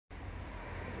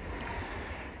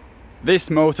This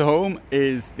motorhome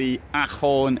is the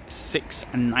Ahorn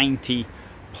 690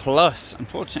 Plus.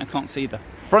 Unfortunately, I can't see the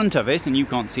front of it, and you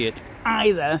can't see it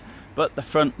either, but the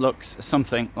front looks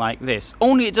something like this.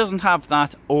 Only it doesn't have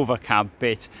that overcab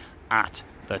bit at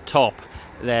the top.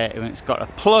 There, when it's got a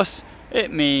plus,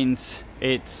 it means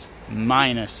it's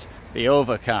minus the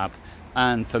overcab,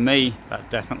 and for me,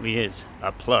 that definitely is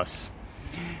a plus.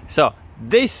 So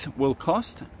this will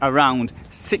cost around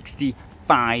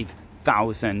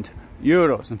 65,000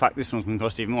 euros. In fact, this one's going to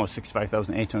cost even more,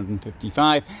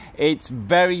 65,855. It's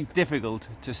very difficult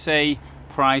to say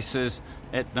prices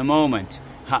at the moment.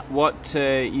 What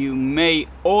you may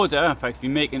order, in fact, if you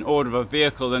make an order of a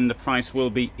vehicle, then the price will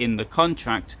be in the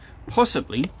contract,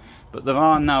 possibly, but there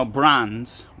are now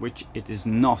brands which it is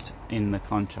not in the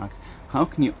contract. How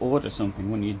can you order something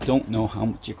when you don't know how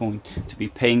much you're going to be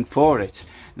paying for it?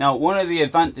 Now, one of the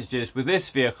advantages with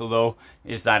this vehicle, though,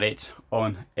 is that it's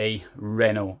on a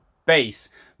Renault base.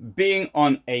 Being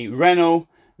on a Renault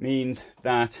means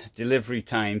that delivery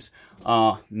times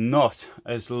are not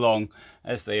as long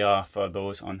as they are for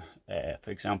those on,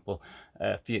 for example,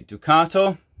 Fiat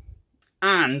Ducato.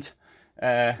 And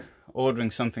ordering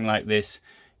something like this,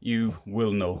 you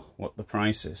will know what the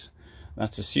price is.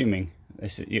 That's assuming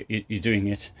you're doing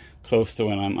it close to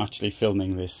when I'm actually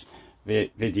filming this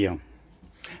video.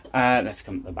 Let's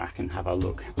come to the back and have a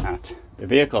look at the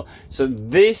vehicle. So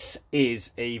this is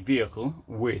a vehicle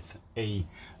with a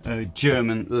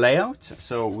German layout.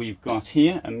 So we've got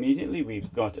here, immediately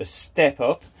we've got a step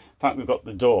up. In fact, we've got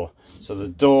the door. So the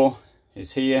door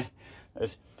is here.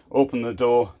 Let's open the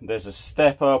door. There's a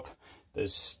step up.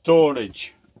 There's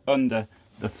storage under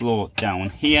the floor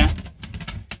down here.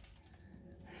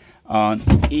 On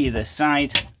either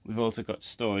side, we've also got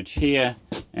storage here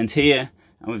and here,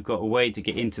 and we've got a way to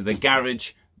get into the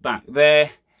garage back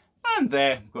there, and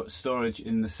there we've got storage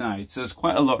in the side. So there's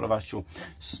quite a lot of actual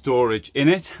storage in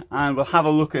it, and we'll have a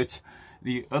look at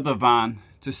the other van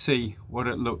to see what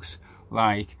it looks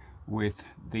like with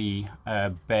the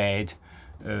bed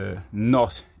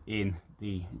not in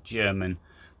the German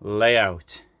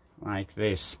layout like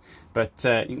this. But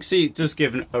you can see it does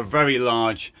give a very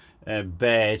large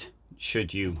bed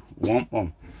should you want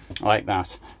one like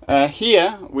that.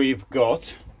 Here we've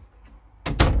got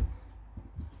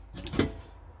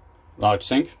large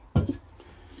sink,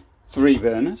 3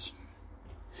 burners,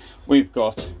 we've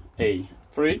got a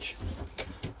fridge,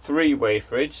 3-way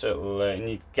fridge, so it'll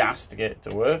need gas to get it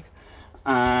to work,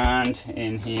 and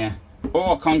in here,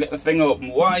 oh, I can't get the thing open.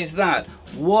 Why is that?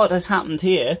 What has happened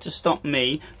here to stop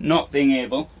me not being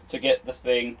able to get the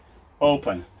thing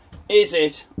open? Is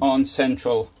it on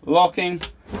central locking,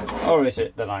 or is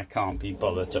it that I can't be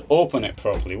bothered to open it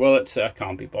properly? Well, it's I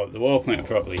can't be bothered to open it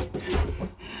properly.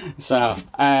 So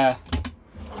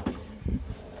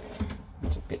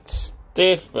it's a bit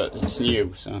stiff, but it's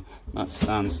new, so that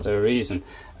stands to reason.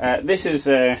 This is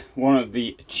one of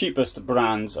the cheapest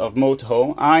brands of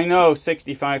motorhome. I know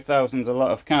 65,000 is a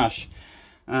lot of cash.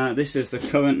 This is the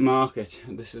current market,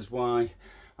 and this is why.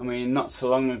 I mean, not so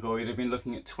long ago, you'd have been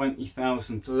looking at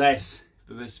 20,000 less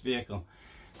for this vehicle,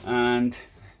 and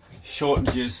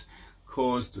shortages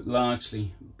caused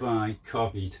largely by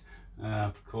COVID,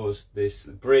 caused this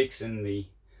breaks in the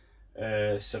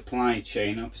supply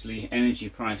chain. Obviously, energy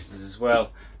prices as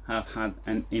well have had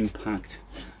an impact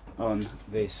on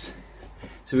this.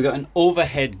 So we've got an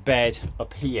overhead bed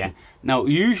up here. Now,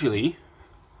 usually,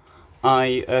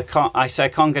 I say I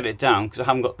can't get it down because I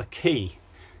haven't got the key.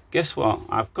 Guess what?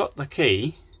 I've got the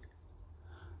key.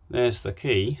 There's the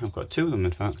key. I've got 2 of them,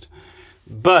 in fact.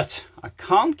 But I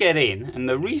can't get in, and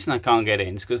the reason I can't get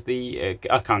in is because I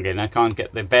can't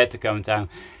get the bed to come down,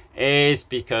 is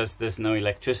because there's no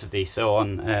electricity. So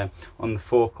on the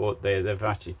forecourt there, they've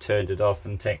actually turned it off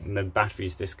and taken the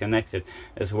batteries disconnected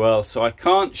as well. So I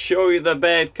can't show you the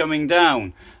bed coming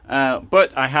down,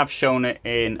 but I have shown it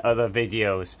in other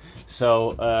videos.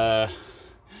 So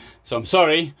I'm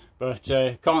sorry, but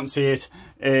can't see it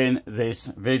in this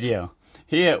video.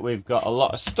 Here we've got a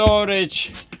lot of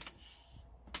storage,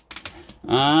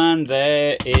 and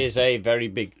there is a very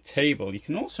big table. You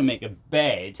can also make a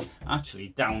bed actually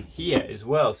down here as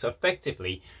well. So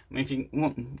effectively, I mean, if you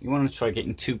want to try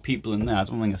getting 2 people in there, I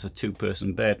don't think it's a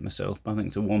 2-person bed myself, but I think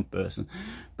it's a 1-person.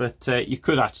 But you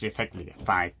could actually effectively get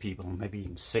 5 people, maybe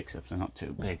even 6 if they're not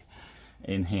too big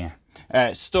in here.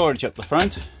 Storage up the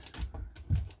front.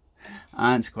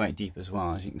 And it's quite deep as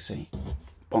well, as you can see.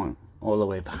 Boom, all the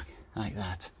way back, like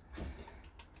that.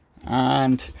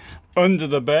 And under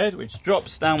the bed, which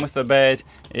drops down with the bed,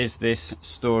 is this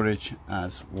storage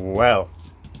as well.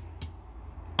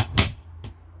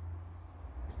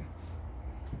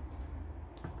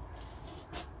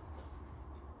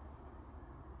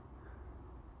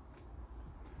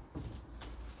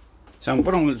 So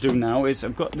what I'm going to do now is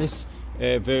I've got this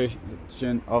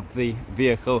version of the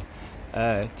vehicle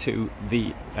to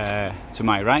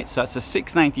my right. So that's a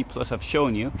 690 plus I've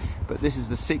shown you, but this is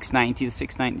the 690. The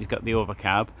 690's got the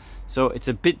overcab, so it's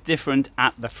a bit different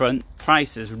at the front.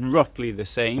 Price is roughly the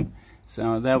same.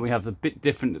 So there we have the bit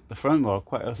different at the front, well,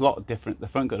 quite a lot different at the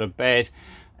front. Got a bed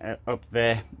up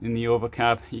there in the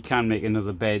overcab. You can make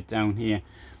another bed down here.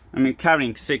 I mean,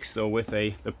 carrying 6 though with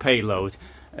the payload,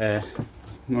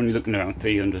 I'm only looking around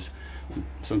 300,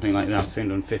 something like that,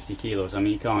 350 kilos. I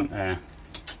mean, you can't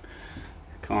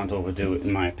overdo it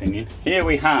in my opinion. Here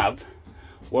we have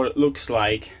what it looks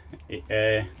like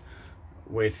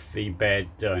with the bed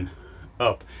done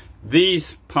up.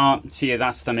 These parts here,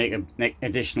 that's to make an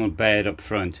additional bed up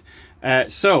front.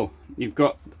 So you've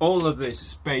got all of this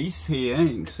space here,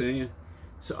 you can see.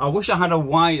 So I wish I had a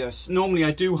wider, normally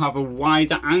I do have a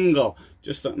wider angle,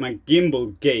 just that my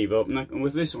gimbal gave up, and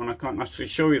with this one I can't actually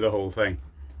show you the whole thing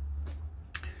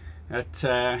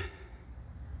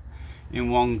in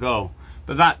one go.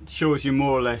 But that shows you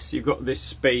more or less, you've got this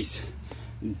space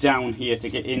down here to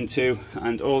get into,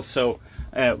 and also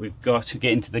we've got to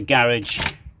get into the garage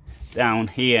down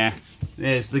here.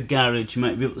 There's the garage. You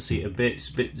might be able to see it a bit. It's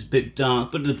a bit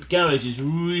dark, but the garage is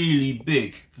really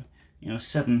big. You know,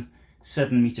 7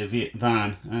 meter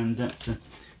van, and that's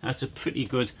a pretty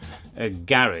good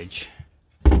garage.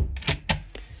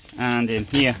 And in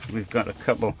here we've got a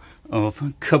couple of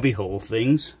cubbyhole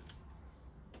things,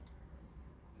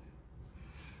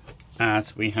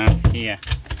 as we have here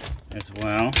as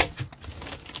well.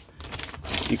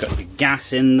 You've got the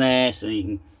gas in there, so you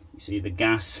can see the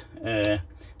gas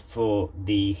for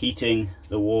the heating,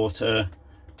 the water,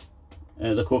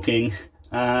 the cooking,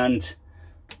 and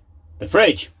the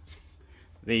fridge.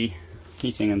 The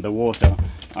heating and the water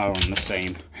are on the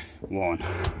same one,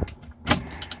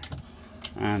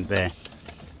 and the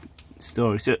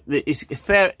storage. So it's a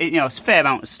fair, it's a fair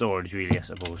amount of storage, really, I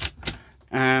suppose.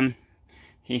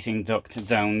 Heating duct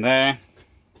down there.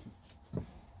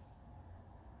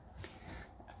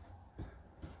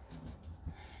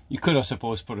 You could, I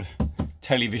suppose, put a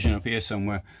television up here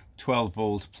somewhere.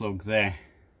 12-volt plug there.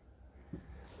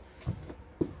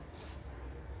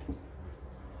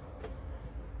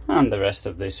 And the rest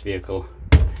of this vehicle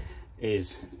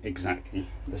is exactly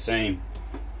the same.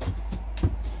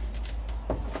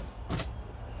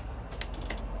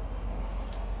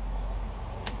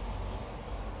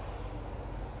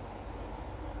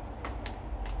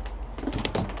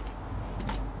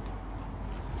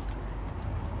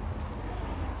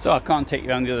 So I can't take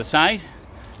you on the other side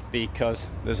because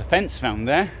there's a fence found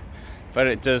there, but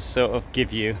it does sort of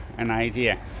give you an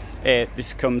idea.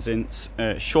 This comes in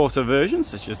shorter versions,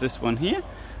 such as this one here,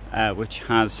 which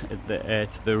has to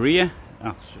the rear.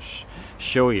 I'll just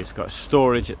show you. It's got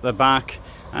storage at the back,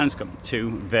 and it's got 2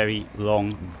 very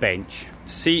long bench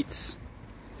seats.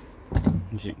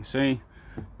 As you can see,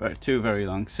 got 2 very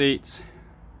long seats.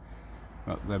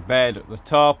 Got the bed at the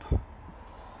top.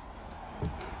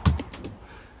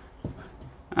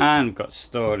 And we've got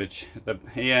storage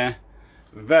here,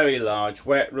 very large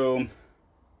wet room,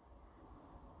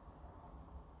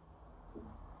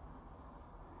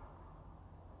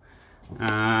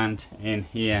 and in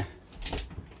here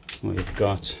we've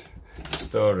got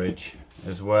storage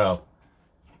as well.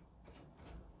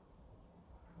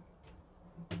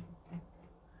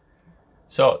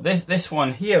 So this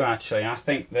one here, actually, I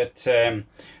think that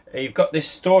you've got this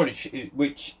storage,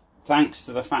 which, thanks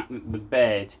to the fact that the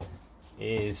bed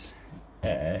is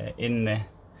in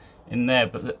there,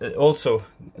 but also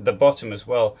at the bottom as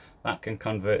well, that can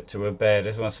convert to a bed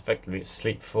as well. So effectively it's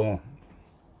sleep 4,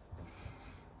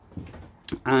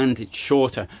 and it's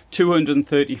shorter,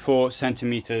 234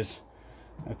 centimeters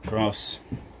across,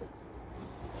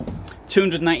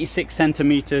 296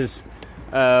 centimeters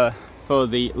for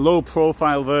the low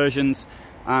profile versions,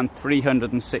 and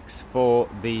 306 for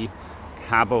the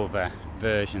cab over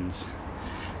versions.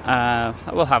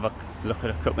 We'll have a look at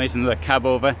a couple. There's another cab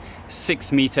over,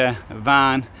 6 meter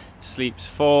van, sleeps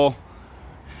 4.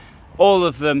 All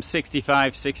of them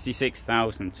 65,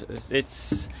 66,000.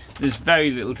 There's very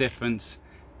little difference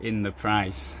in the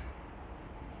price.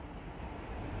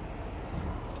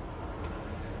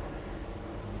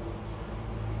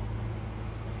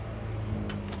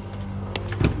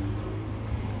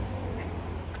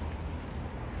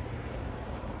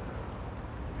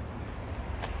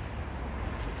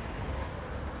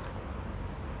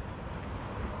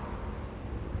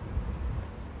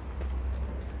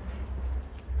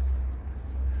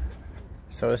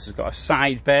 So this has got a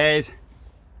side bed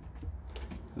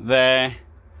there,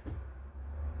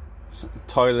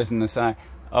 toilet in the side.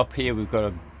 Up here we've got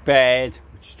a bed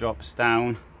which drops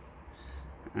down,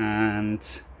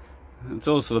 and there's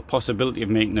also the possibility of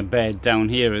making a bed down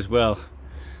here as well,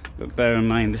 but bear in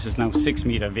mind this is now 6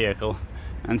 meter vehicle,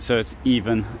 and so it's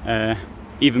even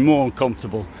more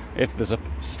uncomfortable if there's a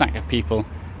stack of people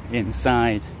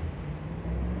inside.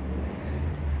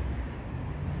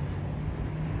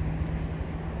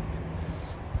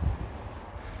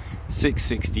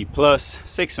 $660 plus,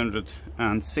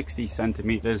 660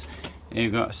 centimeters.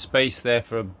 You've got a space there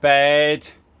for a bed.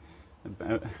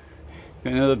 Got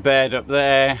another bed up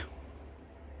there,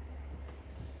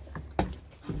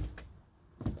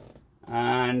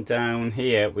 and down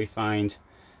here we find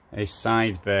a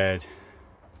side bed.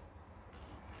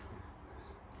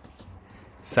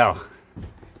 So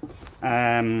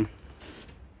there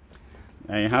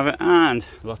you have it, and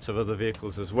lots of other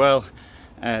vehicles as well.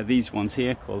 These ones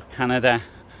here called Canada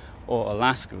or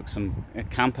Alaska, with some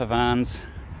campervans.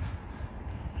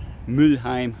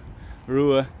 Mülheim,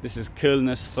 Ruhr. This is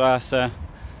Kölner Straße.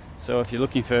 So if you're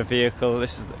looking for a vehicle,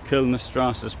 this is the Kölner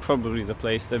Straße is probably the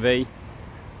place to be.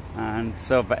 And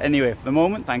so, but anyway, for the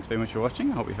moment, thanks very much for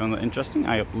watching. I hope you found that interesting.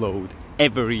 I upload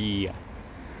every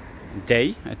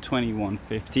day at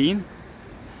 21:15,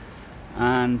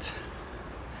 and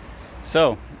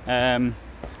so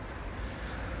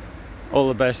all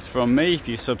the best from me. If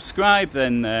you subscribe,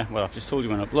 then well, I've just told you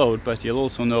when I upload, but you'll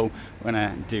also know when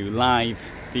I do live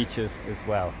features as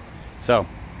well. So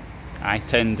I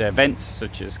attend events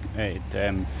such as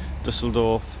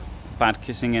Düsseldorf, Bad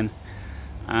Kissingen,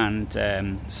 and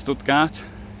Stuttgart,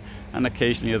 and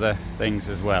occasionally other things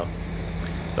as well.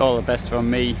 So all the best from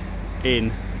me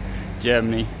in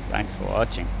Germany. Thanks for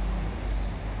watching.